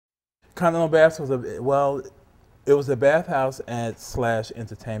Continental Bath was it was a bathhouse and slash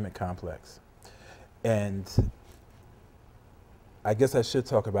entertainment complex, and I guess I should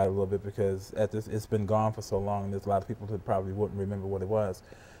talk about it a little bit because it's been gone for so long. There's a lot of people who probably wouldn't remember what it was.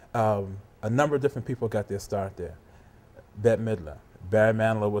 A number of different people got their start there. Bette Midler, Barry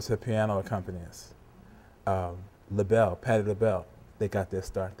Manilow was her piano accompanist. Patty LaBelle, they got their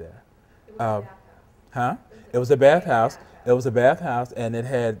start there. It was a bathhouse. Huh? It was a bathhouse. It was a bathhouse, and it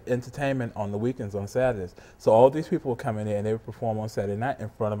had entertainment on the weekends, on Saturdays. So all these people would come in there, and they would perform on Saturday night in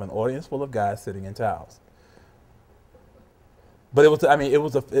front of an audience full of guys sitting in towels. But it was, I mean, it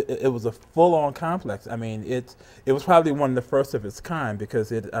was a full-on complex. I mean, it was probably one of the first of its kind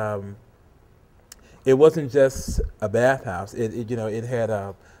because it wasn't just a bathhouse. It had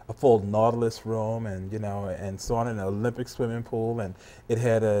a full Nautilus room and and sauna and an Olympic swimming pool, and it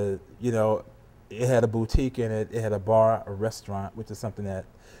had it had a boutique in it. It had a bar, a restaurant, which is something that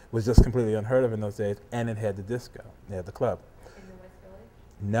was just completely unheard of in those days, and it had the disco. It had the club. In the West Village?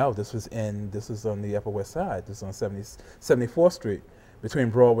 No, this was on the Upper West Side. This was on 74th Street,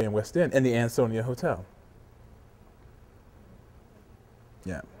 between Broadway and West End, in the Ansonia Hotel.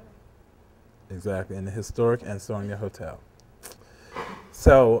 Yeah, exactly, in the historic Ansonia Hotel.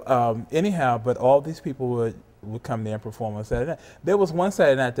 So anyhow, but all these people would come there and perform on Saturday night. There was one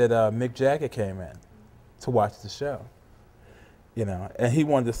Saturday night that Mick Jagger came in to watch the show. And he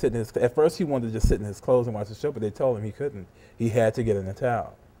wanted to sit in his, at first he wanted to just sit in his clothes and watch the show, but they told him he couldn't. He had to get in a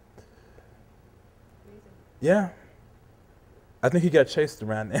towel. Yeah. I think he got chased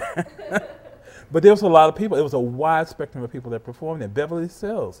around there. But there was a lot of people. It was a wide spectrum of people that performed there. Beverly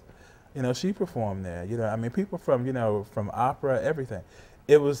Sills, she performed there. I mean, people from, from opera, everything.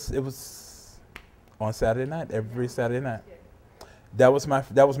 It was on Saturday night, every Saturday night. That was my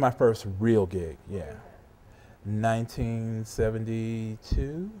first real gig, yeah.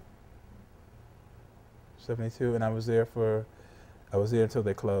 1972, 72, and I was there until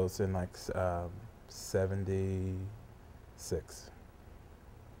they closed in like 76.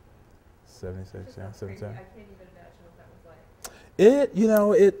 76, yeah, 77. I can't even imagine what that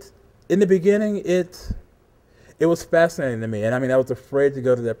was like. In the beginning, it was fascinating to me, and I mean, I was afraid to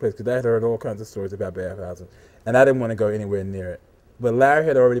go to that place because I had heard all kinds of stories about bathhouses, and I didn't want to go anywhere near it. But Larry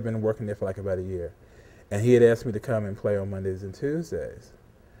had already been working there for like about a year, and he had asked me to come and play on Mondays and Tuesdays.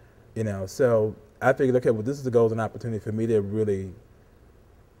 So I figured, okay, well, this is a golden opportunity for me to really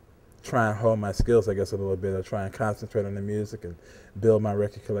try and hone my skills, I guess, a little bit, or try and concentrate on the music and build my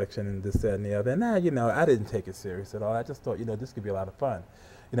record collection and this, that, and the other. And I didn't take it serious at all. I just thought, this could be a lot of fun.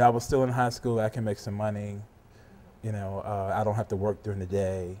 I was still in high school. I can make some money. I don't have to work during the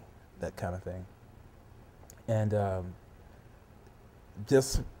day, that kind of thing. And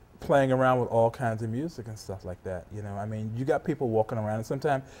just playing around with all kinds of music and stuff like that. I mean, you got people walking around, and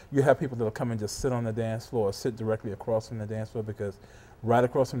sometimes you have people that'll come and just sit on the dance floor or sit directly across from the dance floor, because right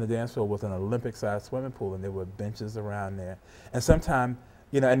across from the dance floor was an Olympic-sized swimming pool, and there were benches around there. And sometimes,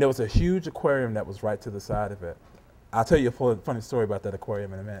 and there was a huge aquarium that was right to the side of it. I'll tell you a funny story about that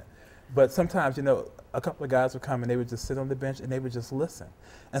aquarium in a minute. But sometimes, a couple of guys would come and they would just sit on the bench and they would just listen.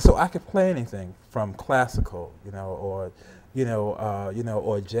 And so I could play anything from classical, or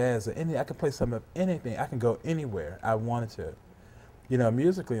jazz or anything. I could play some of anything. I can go anywhere I wanted to,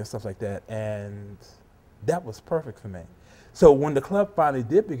 musically and stuff like that. And that was perfect for me. So when the club finally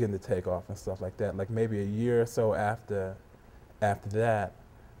did begin to take off and stuff like that, like maybe a year or so after that,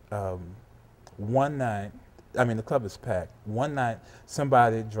 one night, I mean, the club is packed. One night,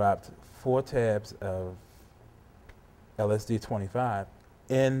 somebody dropped 4 tabs of LSD 25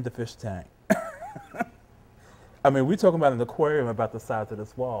 in the fish tank. I mean, we're talking about an aquarium about the size of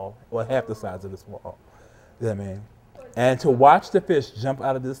this wall, or half the size of this wall. You know what I mean? And to watch the fish jump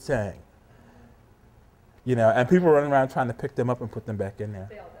out of this tank, and people running around trying to pick them up and put them back in there.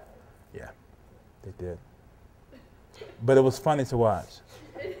 They all died. Yeah, they did. But it was funny to watch.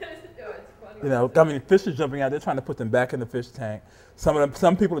 I mean, fish are jumping out. They're trying to put them back in the fish tank.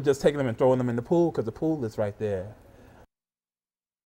 Some people are just taking them and throwing them in the pool because the pool is right there.